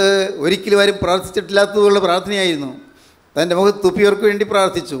 അത് ഒരിക്കലും ആരും പ്രാർത്ഥിച്ചിട്ടില്ലാത്തതുള്ള പ്രാർത്ഥനയായിരുന്നു. തൻ്റെ മുഖത്ത് തുപ്പിയവർക്ക് വേണ്ടി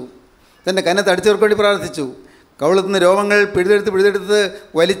പ്രാർത്ഥിച്ചു. തൻ്റെ കന്നത്തടിച്ചവർക്ക് വേണ്ടി പ്രാർത്ഥിച്ചു. കവിളത്തു നിന്ന് രോമങ്ങൾ പിഴുതെടുത്ത്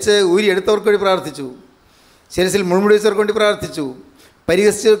വലിച്ച് ഊരിയെടുത്തവർക്ക് വേണ്ടി പ്രാർത്ഥിച്ചു. ശിരസിൽ മുൾമുടി വെച്ചവർക്ക് വേണ്ടി പ്രാർത്ഥിച്ചു.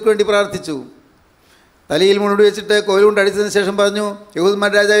 പരിഹസിച്ചവർക്ക് വേണ്ടി പ്രാർത്ഥിച്ചു. തലയിൽ മുൾമുടി വെച്ചിട്ട് കോലുകൊണ്ട് അടിച്ചതിന് ശേഷം പറഞ്ഞു,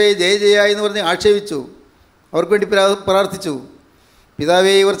 യഹൂദന്മാരുടെ രാജാവേ ജയ ജയ എന്ന് പറഞ്ഞ് ആക്ഷേപിച്ചു. അവർക്ക് വേണ്ടി പ്രാർത്ഥിച്ചു.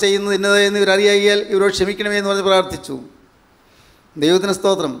 പിതാവേ, ഇവർ ചെയ്യുന്നത് ഇന്നതെന്ന് ഇവർ അറിയാകിയാൽ ഇവരോട് ക്ഷമിക്കണമേ എന്ന് പറഞ്ഞ് പ്രാർത്ഥിച്ചു. ദൈവത്തിന്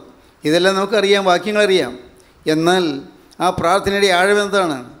സ്തോത്രം. ഇതെല്ലാം നമുക്കറിയാം, വാക്യങ്ങളറിയാം. എന്നാൽ ആ പ്രാർത്ഥനയുടെ ആഴം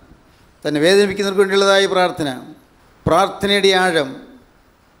എന്താണ്? തന്നെ വേദനിപ്പിക്കുന്നവർക്ക് വേണ്ടിയുള്ളതായ പ്രാർത്ഥന, പ്രാർത്ഥനയുടെ ആഴം.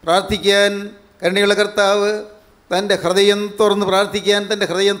 പ്രാർത്ഥിക്കാൻ കരുണയുള്ള കർത്താവ് തൻ്റെ ഹൃദയം തുറന്ന് പ്രാർത്ഥിക്കാൻ തൻ്റെ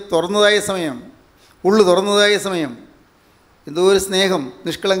ഹൃദയം തുറന്നതായ സമയം, ഉള്ളു തുറന്നതായ സമയം, എന്തോ ഒരു സ്നേഹം,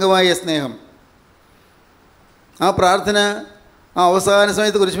 നിഷ്കളങ്കമായ സ്നേഹം. ആ പ്രാർത്ഥന, ആ അവസാന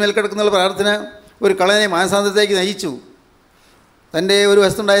സമയത്ത് കുരിശുമേൽ കിടക്കുന്നുള്ള പ്രാർത്ഥന ഒരു കള്ളനെ മാനസാന്തരത്തേക്ക് നയിച്ചു. തൻ്റെ ഒരു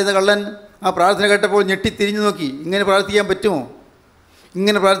വശത്തുണ്ടായിരുന്ന കള്ളൻ ആ പ്രാർത്ഥന കേട്ടപ്പോൾ ഞെട്ടിത്തിരിഞ്ഞു നോക്കി. ഇങ്ങനെ പ്രാർത്ഥിക്കാൻ പറ്റുമോ?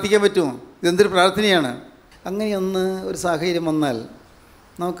 ഇങ്ങനെ പ്രാർത്ഥിക്കാൻ പറ്റുമോ? ഇതെന്തൊരു പ്രാർത്ഥനയാണ്? അങ്ങനെയൊന്ന് ഒരു സാഹചര്യം വന്നാൽ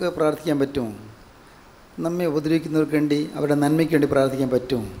നമുക്ക് പ്രാർത്ഥിക്കാൻ പറ്റുമോ? നമ്മെ ഉപദ്രവിക്കുന്നവർക്ക് വേണ്ടി, അവരുടെ നന്മയ്ക്ക് വേണ്ടി പ്രാർത്ഥിക്കാൻ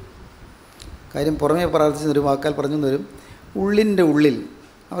പറ്റുമോ? കാര്യം പുറമേ പ്രാർത്ഥിച്ചൊരു വാക്കാൽ പറഞ്ഞു വരും, ഉള്ളിൻ്റെ ഉള്ളിൽ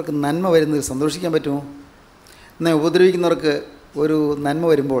അവർക്ക് നന്മ വരുന്നതിൽ സന്തോഷിക്കാൻ പറ്റുമോ? എന്നാൽ ഉപദ്രവിക്കുന്നവർക്ക് ഒരു നന്മ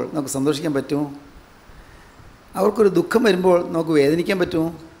വരുമ്പോൾ നമുക്ക് സന്തോഷിക്കാൻ പറ്റുമോ? അവർക്കൊരു ദുഃഖം വരുമ്പോൾ നമുക്ക് വേദനിക്കാൻ പറ്റുമോ?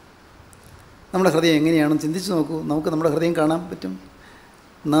 നമ്മുടെ ഹൃദയം എങ്ങനെയാണെന്ന് ചിന്തിച്ച് നോക്കൂ. നമുക്ക് നമ്മുടെ ഹൃദയം കാണാൻ പറ്റും.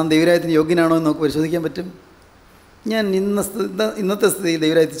 നാം ദൈവരാജ്യത്തിന് യോഗ്യനാണോ എന്ന് നമുക്ക് പരിശോധിക്കാൻ പറ്റും. ഞാൻ ഇന്നത്തെ സ്ഥിതിയിൽ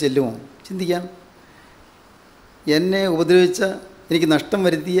ദൈവരാജ്യത്തിൽ ചെല്ലുമോ? ചിന്തിക്കാം. എന്നെ ഉപദ്രവിച്ച, എനിക്ക് നഷ്ടം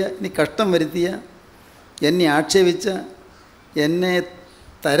വരുത്തിയ, എനിക്ക് കഷ്ടം വരുത്തിയ, എന്നെ ആക്ഷേപിച്ച, എന്നെ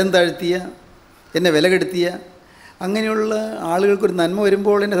തരം താഴ്ത്തിയ, എന്നെ വിലകെടുത്തിയ അങ്ങനെയുള്ള ആളുകൾക്കൊരു നന്മ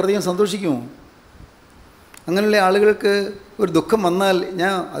വരുമ്പോൾ എൻ്റെ ഹൃദയം സന്തോഷിക്കുമോ? അങ്ങനെയുള്ള ആളുകൾക്ക് ഒരു ദുഃഖം വന്നാൽ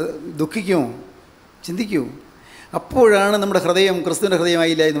ഞാൻ ദുഃഖിക്കുമോ? ചിന്തിക്കുമോ? അപ്പോഴാണ് നമ്മുടെ ഹൃദയം ക്രിസ്തുവിൻ്റെ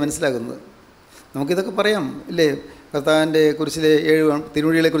ഹൃദയമായില്ല എന്ന് മനസ്സിലാകുന്നത്. നമുക്കിതൊക്കെ പറയാം ഇല്ലേ? കർത്താവിൻ്റെ കുരിശിലെ 7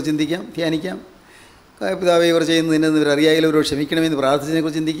 തിരുമൊഴികളെക്കുറിച്ച് ചിന്തിക്കാം, ധ്യാനിക്കാം. പിതാവേ, ഇവർ ചെയ്യുന്നതിന് ഇവർ അറിയായാലും ഇവരോട് ക്ഷമിക്കണമെന്ന്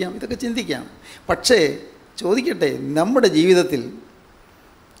പ്രാർത്ഥിച്ചതിനെക്കുറിച്ച് ചിന്തിക്കാം. ഇതൊക്കെ ചിന്തിക്കാം. പക്ഷേ ചോദിക്കട്ടെ, നമ്മുടെ ജീവിതത്തിൽ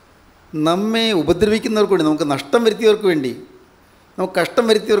നമ്മെ ഉപദ്രവിക്കുന്നവർക്ക് വേണ്ടി, നമുക്ക് നഷ്ടം വരുത്തിയവർക്ക് വേണ്ടി, നമുക്ക് കഷ്ടം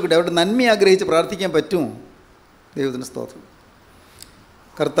വരുത്തിയവർക്ക് വേണ്ടി അവരുടെ നന്മ ആഗ്രഹിച്ച് പ്രാർത്ഥിക്കാൻ പറ്റുമോ? ദൈവത്തിന് സ്തോത്രം.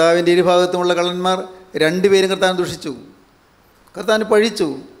 കർത്താവിൻ്റെ ഇരുഭാഗത്തുമുള്ള കള്ളന്മാർ 2 പേരും കർത്താവിനെ ദുഷിച്ചു, കർത്താവിനെ പഴിച്ചു,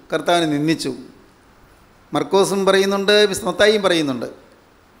 കർത്താവിനെ നിന്ദിച്ചു. മർക്കോസും പറയുന്നുണ്ട്, മത്തായിയും പറയുന്നുണ്ട്.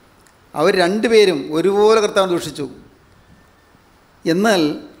 അവർ 2 പേരും ഒരുപോലെ കർത്താവിനെ ദുഷിച്ചു. എന്നാൽ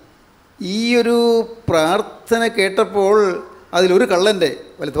ഈ ഒരു പ്രാർത്ഥന കേട്ടപ്പോൾ അതിലൊരു കള്ളൻ്റെ,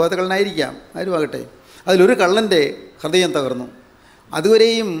 വലതുഭാഗത്തെ കള്ളനായിരിക്കാം, ആരുമാകട്ടെ, അതിലൊരു കള്ളൻ്റെ ഹൃദയം തകർന്നു.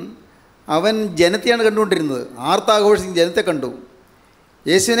 അതുവരെയും അവൻ ജനത്തെയാണ് കണ്ടുകൊണ്ടിരുന്നത്. ആർത്താഘോഷിച്ച് ജനത്തെ കണ്ടു.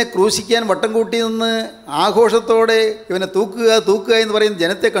 യേശുവിനെ ക്രൂശിക്കാൻ വട്ടം കൂട്ടി നിന്ന് ആഘോഷത്തോടെ ഇവനെ തൂക്കുക എന്ന് പറയുന്ന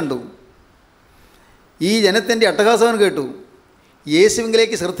ജനത്തെ കണ്ടു. ഈ ജനത്തിൻ്റെ അട്ടഹാസം കേട്ടു.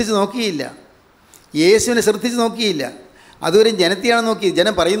 യേശുവിലേക്ക് ശ്രദ്ധിച്ച് നോക്കിയില്ല, യേശുവിനെ ശ്രദ്ധിച്ച് നോക്കിയില്ല. അതുവരെയും ജനത്തെയാണ് നോക്കിയത്,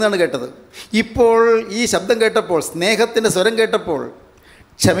 ജനം പറയുന്നതാണ് കേട്ടത്. ഇപ്പോൾ ഈ ശബ്ദം കേട്ടപ്പോൾ, സ്നേഹത്തിൻ്റെ സ്വരം കേട്ടപ്പോൾ,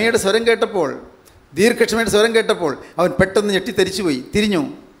 ക്ഷമയുടെ സ്വരം കേട്ടപ്പോൾ, ദീർഘക്ഷമയുടെ സ്വരം കേട്ടപ്പോൾ അവൻ പെട്ടെന്ന് ഞെട്ടിത്തെരിച്ചുപോയി. തിരിഞ്ഞു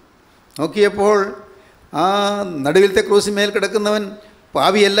നോക്കിയപ്പോൾ ആ നടുവിലത്തെ ക്രൂസിന്മേൽ കിടക്കുന്നവൻ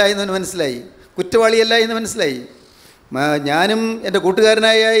പാപിയല്ല എന്നവന് മനസ്സിലായി, കുറ്റവാളിയല്ല എന്ന് മനസ്സിലായി. ഞാനും എൻ്റെ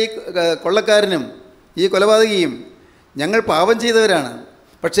കൂട്ടുകാരനായ ഈ കൊള്ളക്കാരനും ഈ കൊലപാതകിയും ഞങ്ങൾ പാപം ചെയ്തവരാണ്.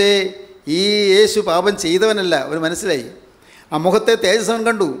 പക്ഷേ ഈ യേശു പാപം ചെയ്തവനല്ല, അവന് മനസ്സിലായി. ആ മുഖത്തെ തേജസ് അവൻ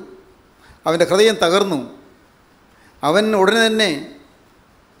കണ്ടു. അവൻ്റെ ഹൃദയം തകർന്നു. അവൻ ഉടനെ തന്നെ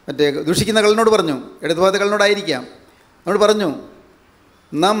ദുഷിക്കുന്ന കള്ളനോട് പറഞ്ഞു, ഇടതുഭാഗത്തെ കള്ളനോടായിരിക്കാം, അവനോട് പറഞ്ഞു,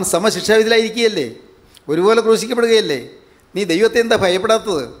 നാം സമശിക്ഷാവിധിയിലായിരിക്കുകയല്ലേ, ഒരുപോലെ ക്രൂശിക്കപ്പെടുകയല്ലേ, നീ ദൈവത്തെ എന്താ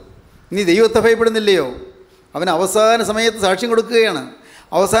ഭയപ്പെടാത്തത്? നീ ദൈവത്തെ ഭയപ്പെടുന്നില്ലയോ? അവൻ അവസാന സമയത്ത് സാക്ഷ്യം കൊടുക്കുകയാണ്,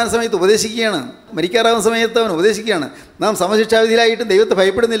 അവസാന സമയത്ത് ഉപദേശിക്കുകയാണ്, മരിക്കാറാവുന്ന സമയത്ത് അവൻ ഉപദേശിക്കുകയാണ്. നാം സമശിക്ഷാവിധിയിലായിട്ടും ദൈവത്തെ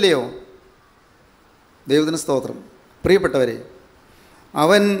ഭയപ്പെടുന്നില്ലയോ? ദൈവത്തിന് സ്തോത്രം. പ്രിയപ്പെട്ടവരെ,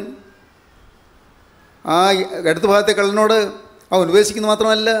 അവൻ ആ ഇടതു ഭാഗത്തെ കള്ളനോട് അവൻ ഉപദേശിക്കുന്നു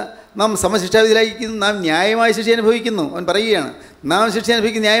മാത്രമല്ല, നാം സമശിക്ഷാവിധിയിലായിരിക്കുന്നു, നാം ന്യായമായ ശിക്ഷ അനുഭവിക്കുന്നു. അവൻ പറയുകയാണ്, നാം ശിക്ഷ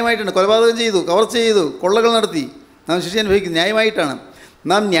അനുഭവിക്കുന്നത് ന്യായമായിട്ടാണ്. കൊലപാതകം ചെയ്തു, കവർച്ച ചെയ്തു, കൊള്ളകൾ നടത്തി, നാം ശിക്ഷ അനുഭവിക്കുന്നത് ന്യായമായിട്ടാണ്.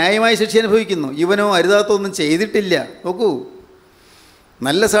 നാം ന്യായമായ ശിക്ഷ അനുഭവിക്കുന്നു. ഇവനോ അരുതാത്തൊന്നും ചെയ്തിട്ടില്ല. നോക്കൂ,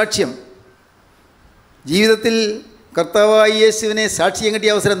 നല്ല സാക്ഷ്യം. ജീവിതത്തിൽ കർത്താവായ യേശുവിനെ സാക്ഷ്യം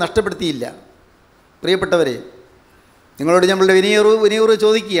കിട്ടിയ അവസരം നഷ്ടപ്പെടുത്തിയില്ല. പ്രിയപ്പെട്ടവരെ, നിങ്ങളോട് നമ്മളുടെ വിനയപൂർവ്വം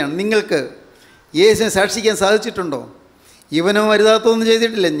ചോദിക്കുകയാണ്, നിങ്ങൾക്ക് യേശുവിനെ സാക്ഷിക്കാൻ സാധിച്ചിട്ടുണ്ടോ? ഇവനോ അരുതാത്തൊന്നും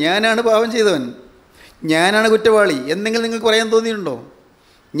ചെയ്തിട്ടില്ല, ഞാനാണ് പാപം ചെയ്തവൻ, ഞാനാണ് കുറ്റവാളി എന്തെങ്കിലും നിങ്ങൾക്ക് പറയാൻ തോന്നിയിട്ടുണ്ടോ?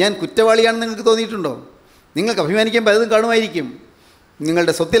 ഞാൻ കുറ്റവാളിയാണെന്ന് നിങ്ങൾക്ക് തോന്നിയിട്ടുണ്ടോ? നിങ്ങൾക്ക് അഭിമാനിക്കാൻ പലതും കാണുമായിരിക്കും.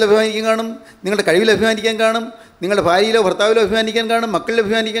 നിങ്ങളുടെ സ്വത്തിൽ അഭിമാനിക്കാൻ കാണും, നിങ്ങളുടെ കഴിവിൽ അഭിമാനിക്കാൻ കാണും, നിങ്ങളുടെ ഭാര്യയിലോ ഭർത്താവിലോ അഭിമാനിക്കാൻ കാണും, മക്കളിൽ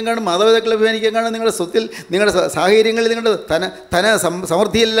അഭിമാനിക്കാൻ കാണും, മാതാപിതാക്കളിൽ അഭിമാനിക്കാൻ കാണും, നിങ്ങളുടെ സ്വത്തിൽ, നിങ്ങളുടെ സാഹചര്യങ്ങളിൽ, നിങ്ങളുടെ ധന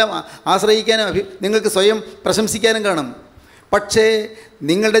സമൃദ്ധിയെല്ലാം ആശ്രയിക്കാനും നിങ്ങൾക്ക് സ്വയം പ്രശംസിക്കാനും കാണും. പക്ഷേ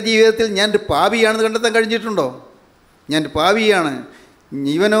നിങ്ങളുടെ ജീവിതത്തിൽ ഞാനൊരു പാപിയാണെന്ന് കണ്ടെത്താൻ കഴിഞ്ഞിട്ടുണ്ടോ? ഞാൻ പാപിയാണ്,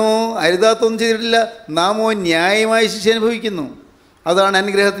 ഇവനോ അരുതാത്തൊന്നും ചെയ്തിട്ടില്ല, നാമോ ന്യായമായ ശിക്ഷ അനുഭവിക്കുന്നു. അതാണ്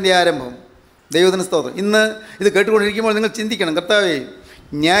അനുഗ്രഹത്തിൻ്റെ ആരംഭം. ദൈവത്തിന് സ്തോത്രം. ഇന്ന് ഇത് കേട്ടുകൊണ്ടിരിക്കുമ്പോൾ നിങ്ങൾ ചിന്തിക്കണം, കർത്താവേ,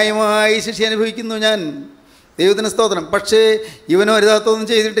 ന്യായമായി ശിക്ഷ അനുഭവിക്കുന്നു ഞാൻ. ദൈവത്തിന് സ്തോത്രം. പക്ഷേ ഇവനോ അരുതാത്തൊന്നും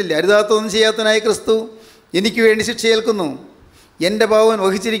ചെയ്തിട്ടില്ല. അരുതാത്തൊന്നും ചെയ്യാത്തവനായ ക്രിസ്തു എനിക്ക് വേണ്ടി ശിക്ഷയേൽക്കുന്നു, എൻ്റെ പാവൻ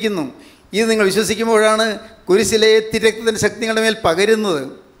വഹിച്ചിരിക്കുന്നു. ഇത് നിങ്ങൾ വിശ്വസിക്കുമ്പോഴാണ് കുരിശിലെ തിരക്തത്തിൻ്റെ ശക്തി നിങ്ങളുടെ മേൽ പകരുന്നത്.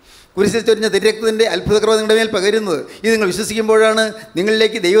 കുരിശിൽ ചൊരിഞ്ഞ തിരക്തത്തിൻ്റെ അത്ഭുതകൃപ നിങ്ങളുടെ മേൽ പകരുന്നത്. ഇത് നിങ്ങൾ വിശ്വസിക്കുമ്പോഴാണ്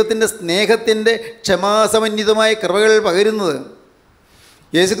നിങ്ങളിലേക്ക് ദൈവത്തിൻ്റെ സ്നേഹത്തിൻ്റെ ക്ഷമാസമന്വിതമായ കൃപകൾ പകരുന്നത്.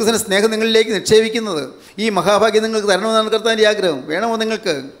 യേശുക്രിസ്തുവിൻ്റെ സ്നേഹം നിങ്ങളിലേക്ക് നിക്ഷേപിക്കുന്നത്. ഈ മഹാഭാഗ്യം നിങ്ങൾക്ക് തരണമെന്നാണ് കർത്താവിൻ്റെ ആഗ്രഹം. വേണമോ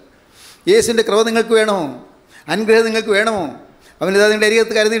നിങ്ങൾക്ക്? യേശുവിൻ്റെ കൃപ നിങ്ങൾക്ക് വേണമോ? അനുഗ്രഹം നിങ്ങൾക്ക് വേണമോ? അവനിതാ നിങ്ങളുടെ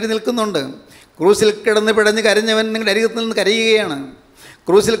അരികത്ത് കരുതിയിട്ട് നിൽക്കുന്നുണ്ട്. ക്രൂസിൽ കിടന്ന് പിടഞ്ഞ് കരഞ്ഞവൻ നിങ്ങളുടെ അരികത്ത് നിന്ന് കരയുകയാണ്.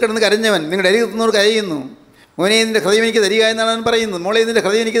 ക്രൂസിൽ കിടന്ന് കരഞ്ഞവൻ നിങ്ങളുടെ അരികത്ത് നിന്നോട് കരയുന്നു. മോനെ, നിൻ്റെ ഹൃദയം എനിക്ക് തരിക എന്നാണ് അവൻ പറയുന്നത്. മോളെ, നിൻ്റെ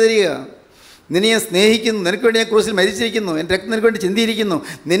ഹൃദയം എനിക്ക് തരിക. നിന്നെ ഞാൻ സ്നേഹിക്കുന്നു, നിനക്ക് വേണ്ടി ഞാൻ ക്രൂസിൽ മരിച്ചിരിക്കുന്നു, എൻ്റെ രക്തം നിനക്ക് വേണ്ടി ചിന്തിയിരിക്കുന്നു.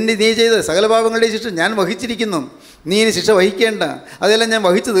 നീ ചെയ്ത സകല പാപങ്ങളുടെ ശിക്ഷ ഞാൻ വഹിച്ചിരിക്കുന്നു. നീ ഇനി ശിക്ഷ വഹിക്കേണ്ട, അതെല്ലാം ഞാൻ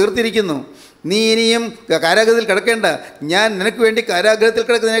വഹിച്ചു തീർത്തിരിക്കുന്നു. നീ ഇനിയും കാരാഗ്രഹത്തിൽ കിടക്കേണ്ട, ഞാൻ നിനക്ക് വേണ്ടി കാരാഗ്രഹത്തിൽ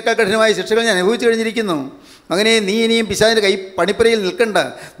കിടക്കുന്നതിനേക്കാൾ കഠിനമായ ശിക്ഷകൾ ഞാൻ അനുഭവിച്ചു കഴിഞ്ഞിരിക്കുന്നു. അങ്ങനെ നീ ഇനിയും പിശാചിൻ്റെ പണിപ്പുരയിൽ നിൽക്കണ്ട.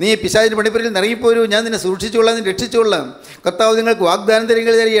 നീ പിശാചിൻ്റെ പണിപ്പുരയിൽ നിറങ്ങിപ്പോരൂ, ഞാൻ നിന്നെ സൂക്ഷിച്ചുകൊള്ളാം, നിന്നെ രക്ഷിച്ചുകൊള്ളാം. കർത്താവ് നിങ്ങൾക്ക് വാഗ്ദാനം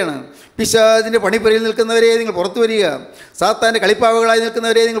തരികയാണ്. പിശാചിൻ്റെ പണിപ്പുരയിൽ നിൽക്കുന്നവരെ നിങ്ങൾ പുറത്തു വരിക. സാത്താൻ്റെ കളിപ്പാവകളായി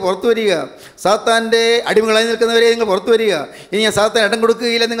നിൽക്കുന്നവരെ നിങ്ങൾ പുറത്തു വരിക. സാത്താൻ്റെ അടിമകളായി നിൽക്കുന്നവരെ നിങ്ങൾ പുറത്തു വരിക. ഇനി ഞാൻ സാത്താൻ ഇടം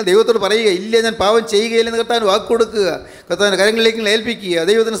കൊടുക്കുകയില്ല, നിങ്ങൾ ദൈവത്തോട് പറയുക, ഇല്ല ഞാൻ പാപം ചെയ്യുകയില്ലെന്ന് കർത്താവിന് വാക്ക് കൊടുക്കുക. കർത്താവിൻ്റെ കരങ്ങളിലേക്ക് നിങ്ങൾ ഏൽപ്പിക്കുക.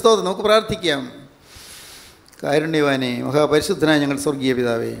 ദൈവത്തിന് സ്തോത്രം. നമുക്ക് പ്രാർത്ഥിക്കാം. കാരുണ്യവാനേ, മഹാപരിശുദ്ധനായ ഞങ്ങൾ സ്വർഗീയ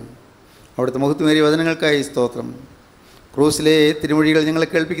പിതാവേ, അവിടുത്തെ മഹത്വമേറിയ വചനങ്ങൾക്കായി സ്തോത്രം. ക്രൂസിലെ തിരുമൊഴികൾ ഞങ്ങളെ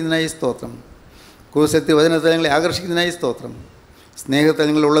കേൾപ്പിക്കുന്നതിനായി സ്തോത്രം. ക്രൂസിലെ വചനത്തെ ഞങ്ങളെ ആകർഷിക്കുന്നതിനായി സ്തോത്രം. സ്നേഹത്തെ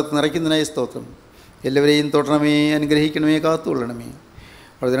ഞങ്ങളുടെ ഉള്ളത്ത് നിറയ്ക്കുന്നതിനായി സ്തോത്രം. എല്ലാവരെയും തൊട്ടണമേ, അനുഗ്രഹിക്കണമേ, കാത്തുകൊള്ളണമേ.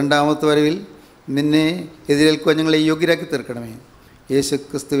 അവിടുത്തെ രണ്ടാമത്തെ വരവിൽ നിന്നെ എതിരേൽക്കുവാൻ ഞങ്ങളെ യോഗ്യരാക്കി തീർക്കണമേ. യേശു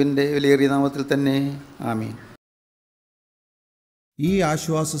ക്രിസ്തുവിൻ്റെ വിലയേറിയ നാമത്തിൽ തന്നെ, ആമീൻ. ഈ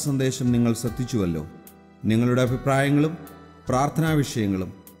ആശ്വാസ സന്ദേശം നിങ്ങൾ ശ്രദ്ധിച്ചുവല്ലോ. നിങ്ങളുടെ അഭിപ്രായങ്ങളും പ്രാർത്ഥനാ വിഷയങ്ങളും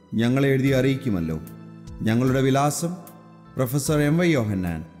ഞങ്ങളെ എഴുതി അറിയിക്കുമല്ലോ. ഞങ്ങളുടെ വിലാസം: professor MY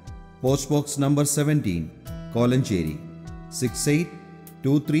Yohannan, post box number 17, Kolenchery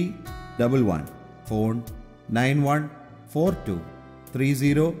 682311. Phone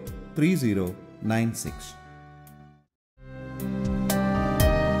 9142303096.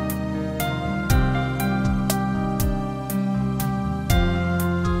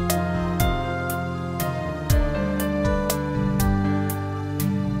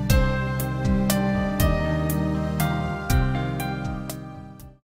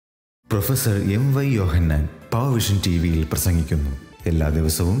 Professor MY Yohannan Powervision TV-യിൽ പ്രസംഗിക്കുന്നു. എല്ലാ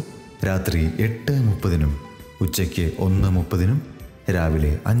ദിവസവും രാത്രി 8:30, ഉച്ചയ്ക്ക് 1:30,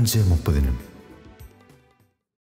 രാവിലെ 5:30.